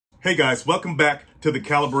Hey guys, welcome back to the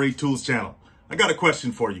Calibrate Tools channel. I got a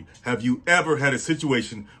question for you. Have you ever had a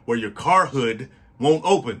situation where your car hood won't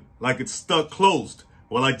open, like it's stuck closed?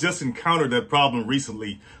 Well, I just encountered that problem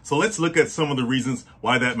recently, so let's look at some of the reasons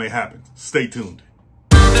why that may happen. Stay tuned.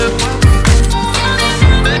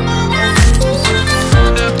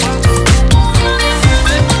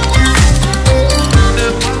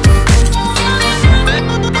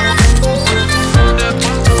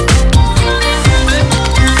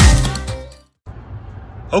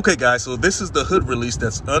 Okay guys, so this is the hood release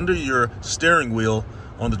that's under your steering wheel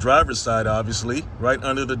on the driver's side, obviously, right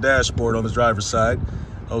under the dashboard on the driver's side,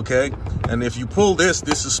 okay? And if you pull this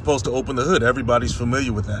is supposed to open the hood. Everybody's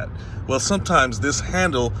familiar with that. Well, sometimes this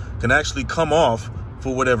handle can actually come off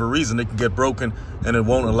for whatever reason. It can get broken and it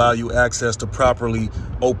won't allow you access to properly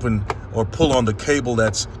open or pull on the cable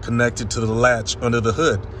that's connected to the latch under the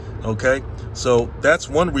hood. Okay, so that's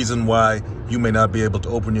one reason why you may not be able to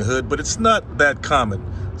open your hood, but it's not that common.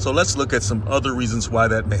 So let's look at some other reasons why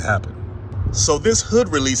that may happen. So this hood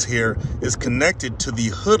release here is connected to the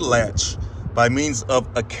hood latch by means of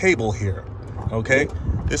a cable here. Okay,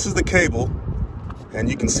 this is the cable, and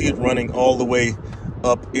you can see it running all the way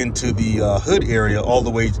up into the hood area, all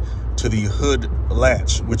the way to the hood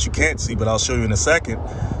latch, which you can't see, but I'll show you in a second.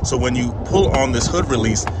 So when you pull on this hood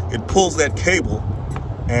release, it pulls that cable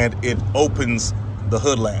and it opens the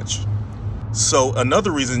hood latch. So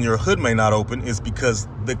another reason your hood may not open is because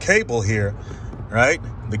the cable here, right?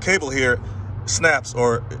 The cable here snaps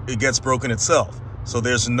or it gets broken itself. So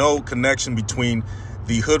there's no connection between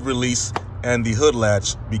the hood release and the hood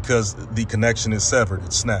latch because the connection is severed,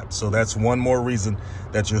 it's snapped. So that's one more reason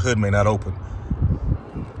that your hood may not open.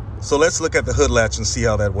 So let's look at the hood latch and see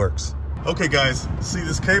how that works. Okay guys, see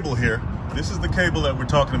this cable here? This is the cable that we're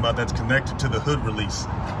talking about that's connected to the hood release.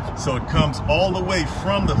 So it comes all the way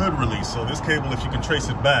from the hood release. So this cable, if you can trace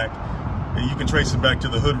it back, and you can trace it back to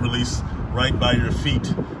the hood release right by your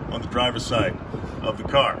feet on the driver's side of the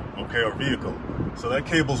car, okay, or vehicle. So that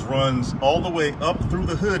cable runs all the way up through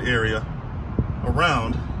the hood area,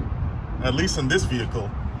 around, at least in this vehicle,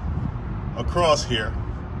 across here.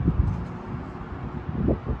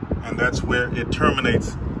 And that's where it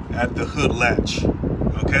terminates at the hood latch,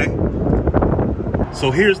 okay?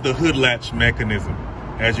 So here's the hood latch mechanism.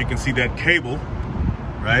 As you can see, that cable,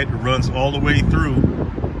 right, runs all the way through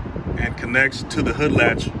and connects to the hood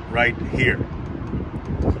latch right here,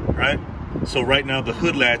 right? So right now the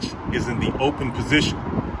hood latch is in the open position,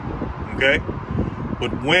 okay?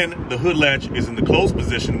 But when the hood latch is in the closed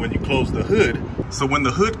position, when you close the hood, so when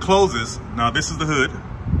the hood closes, now this is the hood,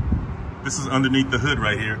 this is underneath the hood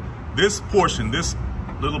right here. This portion, this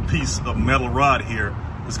little piece of metal rod here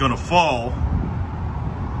is gonna fall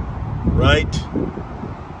right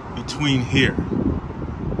between here.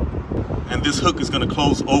 And this hook is gonna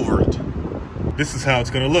close over it. This is how it's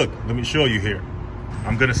gonna look. Let me show you here.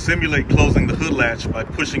 I'm gonna simulate closing the hood latch by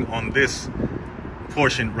pushing on this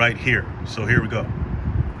portion right here. So here we go.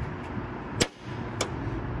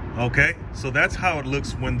 Okay, so that's how it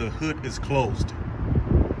looks when the hood is closed.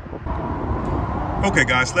 Okay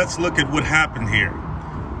guys, let's look at what happened here.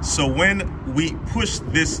 So when we push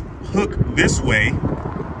this hook this way,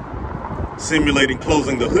 simulating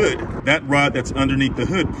closing the hood, that rod that's underneath the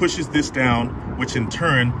hood pushes this down, which in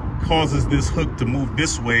turn causes this hook to move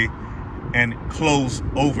this way and close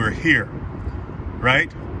over here,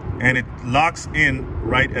 right? And it locks in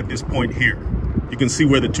right at this point here. You can see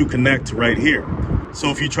where the two connect right here. So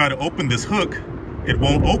if you try to open this hook, it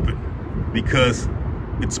won't open because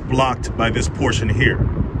it's blocked by this portion here.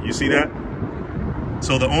 You see that?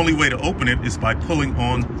 So the only way to open it is by pulling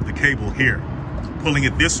on the cable here, pulling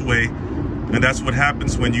it this way, and that's what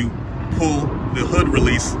happens when you pull the hood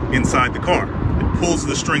release inside the car. It pulls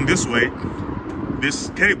the string this way, this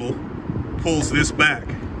cable pulls this back.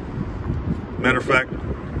 Matter of fact,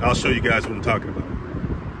 I'll show you guys what I'm talking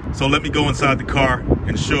about. So let me go inside the car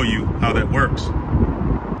and show you how that works.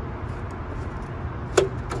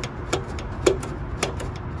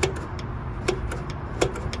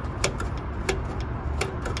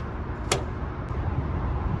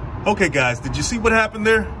 Okay guys, did you see what happened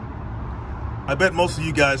there? I bet most of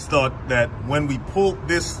you guys thought that when we pulled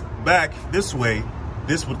this back this way,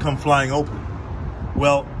 this would come flying open.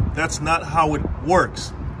 Well, that's not how it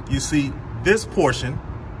works. You see, this portion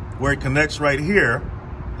where it connects right here,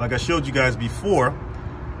 like I showed you guys before,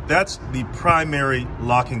 that's the primary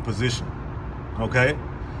locking position, okay?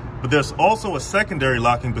 But there's also a secondary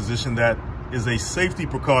locking position that is a safety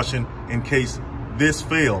precaution in case this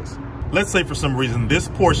fails. Let's say for some reason this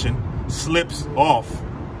portion slips off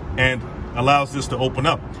and allows this to open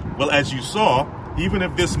up. Well, as you saw, even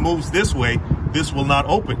if this moves this way, this will not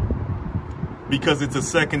open because it's a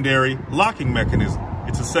secondary locking mechanism.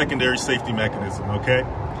 It's a secondary safety mechanism, okay?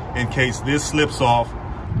 In case this slips off,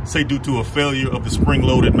 say due to a failure of the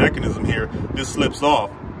spring-loaded mechanism here, this slips off,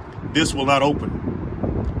 this will not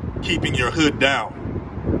open, keeping your hood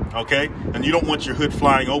down, okay? And you don't want your hood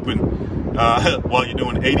flying open while you're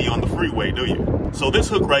doing 80 on the freeway, do you? So this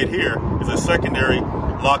hook right here is a secondary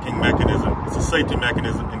locking mechanism. It's a safety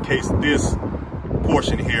mechanism in case this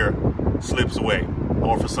portion here slips away,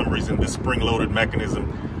 or for some reason this spring-loaded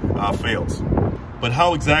mechanism fails. But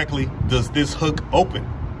how exactly does this hook open?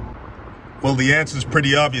 Well, the answer is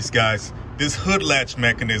pretty obvious, guys. This hood latch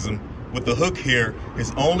mechanism with the hook here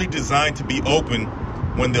is only designed to be open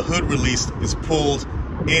when the hood release is pulled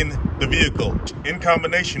in the vehicle, in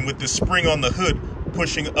combination with the spring on the hood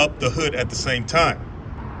pushing up the hood at the same time.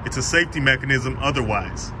 It's a safety mechanism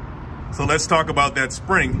otherwise. So let's talk about that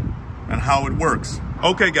spring and how it works.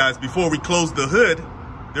 Okay, guys, before we close the hood,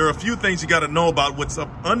 there are a few things you got to know about what's up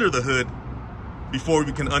under the hood before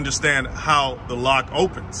we can understand how the lock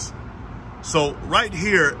opens. So right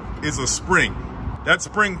here is a spring. That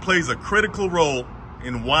spring plays a critical role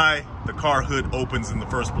in why the car hood opens in the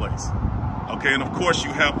first place. Okay, and of course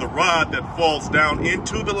you have the rod that falls down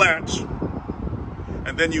into the latch,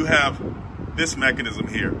 and then you have this mechanism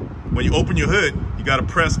here. When you open your hood, you got to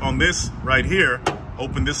press on this right here,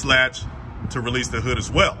 open this latch to release the hood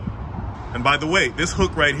as well. And by the way, this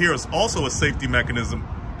hook right here is also a safety mechanism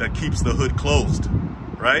that keeps the hood closed,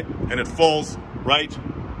 right? And it falls right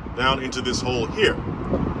down into this hole here.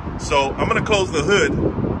 So I'm gonna close the hood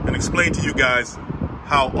and explain to you guys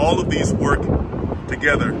how all of these work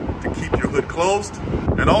together to keep your hood closed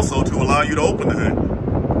and also to allow you to open the hood.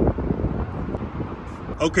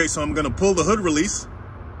 Okay, so I'm gonna pull the hood release.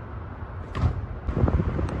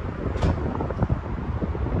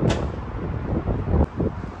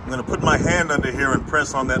 I'm gonna put my hand under here and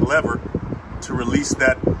press on that lever to release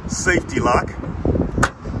that safety lock.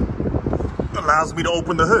 Allows me to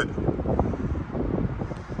open the hood.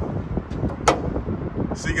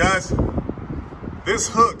 See, guys, this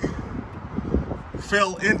hook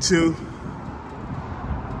fell into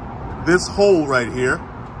this hole right here,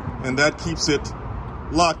 and that keeps it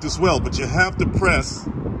locked as well. But you have to press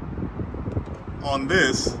on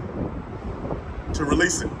this to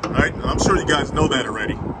release it, right? I'm sure you guys know that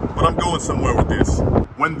already, but I'm going somewhere with this.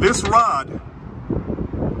 When this rod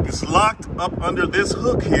is locked up under this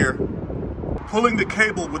hook here, pulling the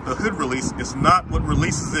cable with the hood release is not what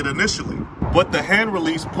releases it initially. But the hand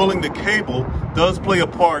release pulling the cable does play a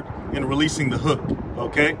part in releasing the hook,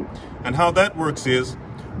 okay? And how that works is,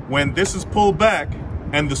 when this is pulled back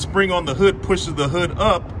and the spring on the hood pushes the hood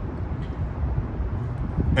up,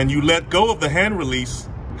 and you let go of the hand release,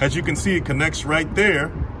 as you can see, it connects right there.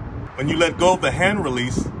 When you let go of the hand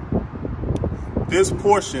release, this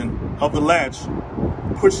portion of the latch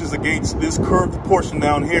pushes against this curved portion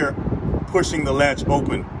down here, pushing the latch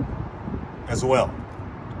open as well.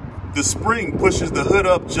 The spring pushes the hood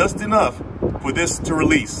up just enough for this to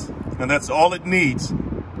release, and that's all it needs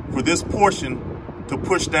for this portion to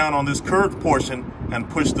push down on this curved portion and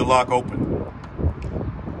push the lock open.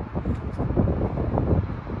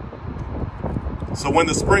 So when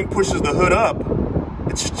the spring pushes the hood up,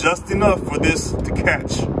 it's just enough for this to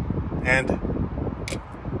catch, and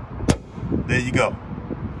there you go.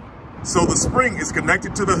 So the spring is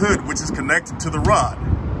connected to the hood, which is connected to the rod.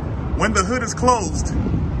 When the hood is closed,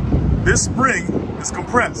 this spring is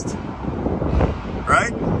compressed,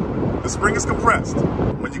 right? The spring is compressed.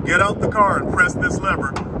 When you get out the car and press this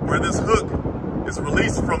lever, where this hook is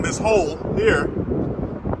released from this hole here,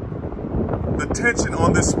 the tension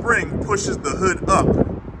on this spring pushes the hood up.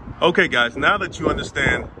 Okay, guys, now that you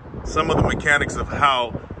understand some of the mechanics of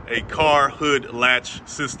how a car hood latch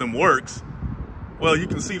system works, well, you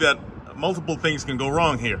can see that multiple things can go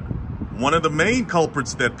wrong here. One of the main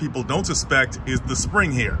culprits that people don't suspect is the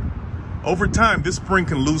spring here. Over time, this spring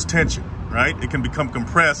can lose tension, right? It can become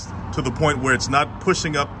compressed to the point where it's not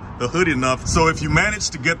pushing up the hood enough. So if you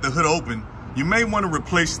manage to get the hood open, you may want to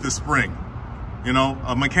replace the spring. You know,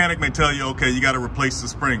 a mechanic may tell you, okay, you got to replace the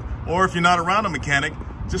spring. Or if you're not around a mechanic,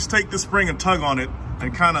 just take the spring and tug on it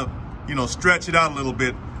and kind of, you know, stretch it out a little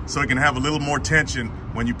bit so it can have a little more tension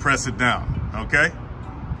when you press it down, okay?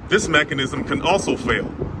 This mechanism can also fail,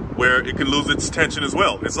 where it can lose its tension as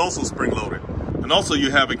well. It's also spring-loaded. And also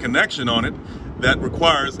you have a connection on it that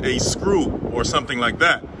requires a screw or something like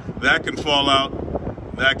that. That can fall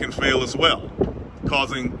out, that can fail as well,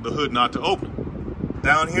 causing the hood not to open.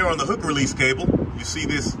 Down here on the hook release cable, you see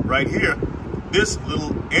this right here, this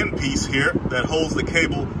little end piece here that holds the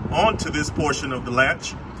cable onto this portion of the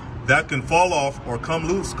latch, that can fall off or come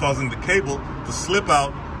loose, causing the cable to slip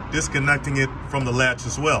out, disconnecting it from the latch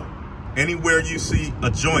as well. Anywhere you see a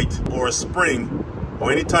joint or a spring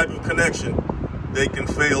or any type of connection, they can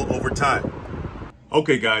fail over time.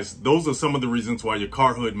 Okay guys, those are some of the reasons why your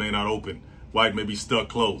car hood may not open, why it may be stuck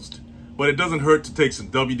closed. But it doesn't hurt to take some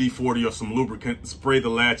WD-40 or some lubricant, spray the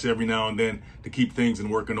latch every now and then to keep things in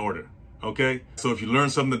working order, okay? So if you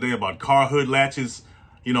learned something today about car hood latches,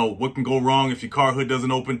 you know, what can go wrong if your car hood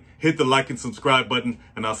doesn't open, hit the like and subscribe button,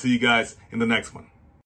 and I'll see you guys in the next one.